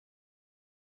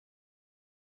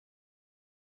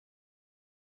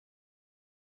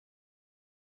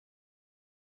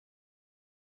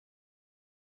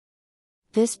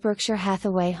This Berkshire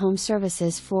Hathaway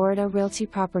HomeServices Florida Realty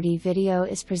property video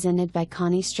is presented by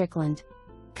Connie Strickland.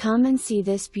 Come and see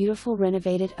this beautiful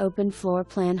renovated open floor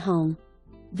plan home.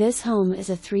 This home is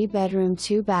a 3-bedroom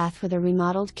 2-bath with a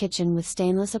remodeled kitchen with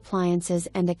stainless appliances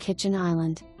and a kitchen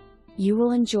island. You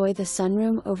will enjoy the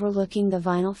sunroom overlooking the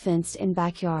vinyl fenced-in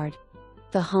backyard.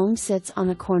 The home sits on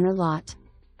a corner lot.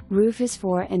 Roof is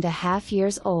 4.5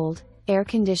 years old, air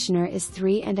conditioner is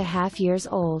 3.5 years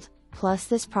old, plus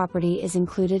this property is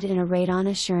included in a Radon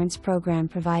Assurance Program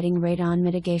providing radon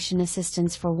mitigation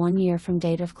assistance for 1 year from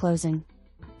date of closing.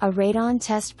 A radon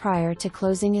test prior to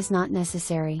closing is not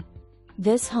necessary.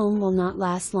 This home will not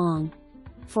last long.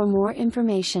 For more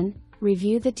information,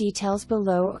 review the details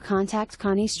below or contact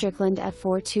Connie Strickland at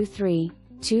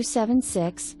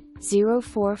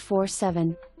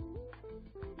 423-276-0447.